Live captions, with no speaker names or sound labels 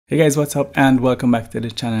Hey guys, what's up and welcome back to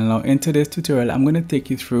the channel. Now in today's tutorial I'm going to take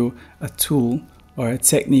you through a tool or a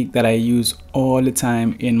technique that I use all the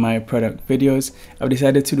time in my product videos. I've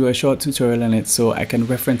decided to do a short tutorial on it so I can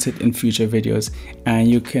reference it in future videos and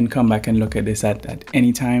you can come back and look at this at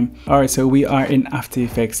any time. Alright, so we are in After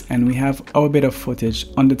Effects and we have our bit of footage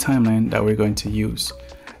on the timeline that we're going to use.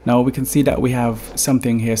 Now we can see that we have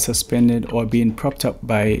something here suspended or being propped up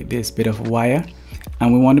by this bit of wire.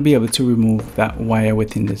 And we want to be able to remove that wire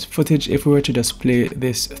within this footage. If we were to just play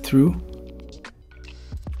this through,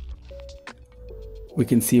 we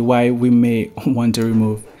can see why we may want to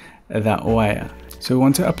remove that wire. So we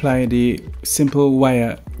want to apply the simple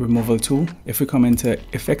wire removal tool. If we come into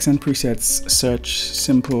effects and presets, search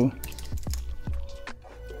simple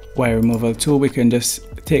wire removal tool, we can just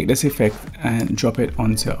take this effect and drop it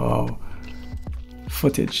onto our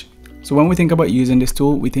footage. So when we think about using this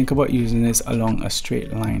tool, we think about using this along a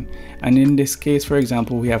straight line. And in this case, for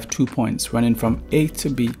example, we have 2 points running from A to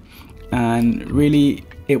B. And really,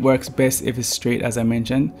 it works best if it's straight, as I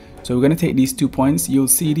mentioned. So we're going to take these 2 points. You'll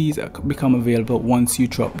see these become available once you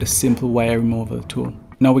drop the simple wire removal tool.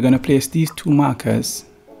 Now we're going to place these 2 markers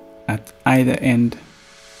at either end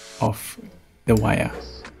of the wire.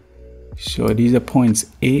 So these are points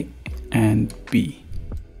A and B.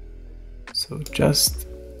 So just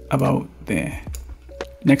about there.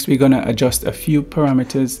 Next we're going to adjust a few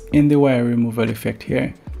parameters in the wire removal effect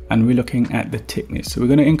here, and we're looking at the thickness. So we're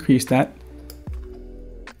going to increase that,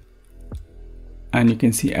 and you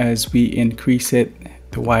can see as we increase it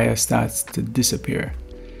the wire starts to disappear.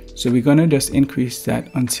 So we're going to just increase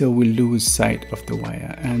that until we lose sight of the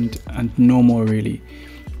wire and no more really.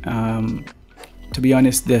 To be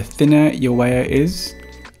honest, the thinner your wire is,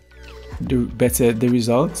 the better the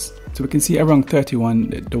results. So we can see around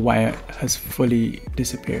 31 the wire has fully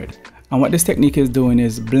disappeared. And what this technique is doing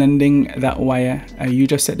is blending that wire. You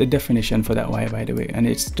just set the definition for that wire, by the way, and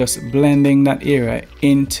it's just blending that area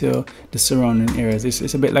into the surrounding areas.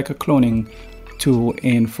 It's a bit like a cloning tool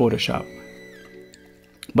in Photoshop.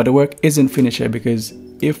 But the work isn't finished here, because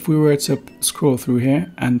if we were to scroll through here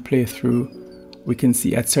and play through, we can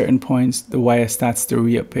see at certain points the wire starts to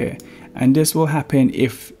reappear. And this will happen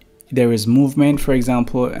if there is movement, for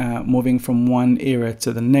example, moving from one area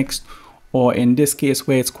to the next, or in this case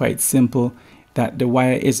where it's quite simple, that the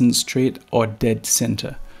wire isn't straight or dead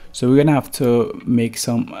center. So we're gonna have to make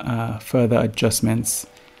some further adjustments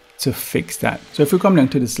to fix that. So if we come down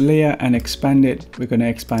to this layer and expand it, we're gonna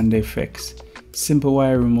expand the effects. Simple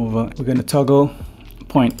wire removal, we're gonna toggle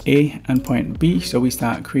point A and point B. So we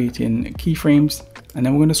start creating keyframes, and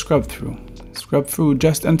then we're gonna scrub through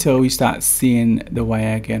just until we start seeing the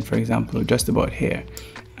wire again, for example, just about here.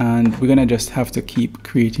 And we're gonna just have to keep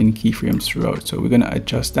creating keyframes throughout. So we're gonna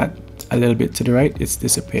adjust that a little bit to the right, it's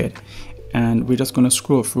disappeared. And we're just gonna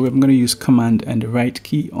scroll through. I'm gonna use Command and the right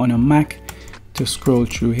key on a Mac to scroll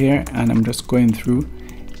through here, and I'm just going through.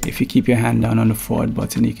 If you keep your hand down on the forward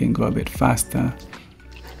button, you can go a bit faster.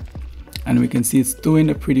 And we can see it's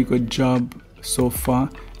doing a pretty good job so far.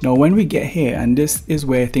 Now when we get here, and this is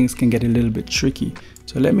where things can get a little bit tricky,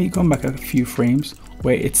 so let me come back a few frames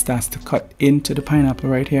where it starts to cut into the pineapple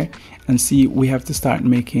right here, and see we have to start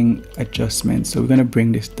making adjustments. So we're going to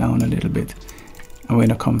bring this down a little bit, and we're going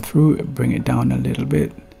to come through, bring it down a little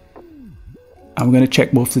bit. I'm going to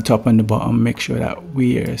check both the top and the bottom, make sure that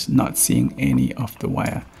we are not seeing any of the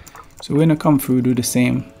wire. So we're going to come through, do the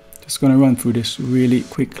same. Just going to run through this really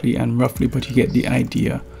quickly and roughly, but you get the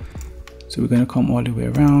idea. So we're going to come all the way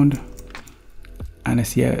around, and I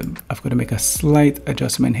see I've got to make a slight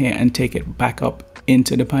adjustment here and take it back up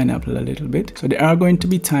into the pineapple a little bit. So there are going to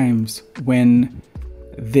be times when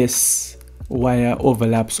this wire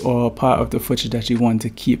overlaps, or part of the footage that you want to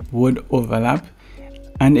keep would overlap.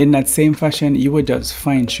 And in that same fashion, you would just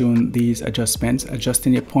fine tune these adjustments,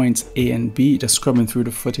 adjusting your points A and B, just scrubbing through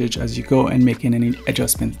the footage as you go and making any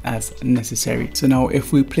adjustments as necessary. So now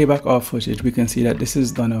if we play back our footage, we can see that this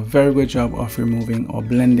has done a very good job of removing or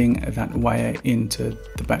blending that wire into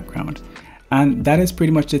the background. And that is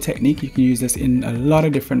pretty much the technique. You can use this in a lot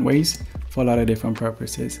of different ways for a lot of different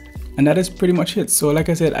purposes. And that is pretty much it. So like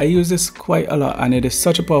I said, I use this quite a lot, and it is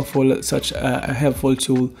such a powerful, such a helpful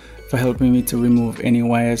tool for helping me to remove any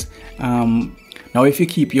wires. Now if you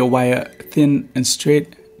keep your wire thin and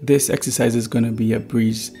straight, this exercise is going to be a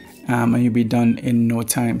breeze, and you'll be done in no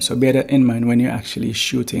time. So bear that in mind when you're actually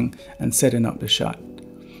shooting and setting up the shot.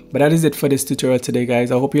 But that is it for this tutorial today,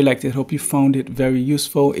 guys. I hope you liked it. Hope you found it very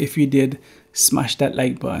useful. If you did, smash that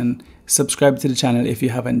like button, subscribe to the channel if you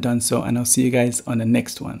haven't done so, and I'll see you guys on the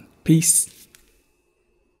next one. Peace.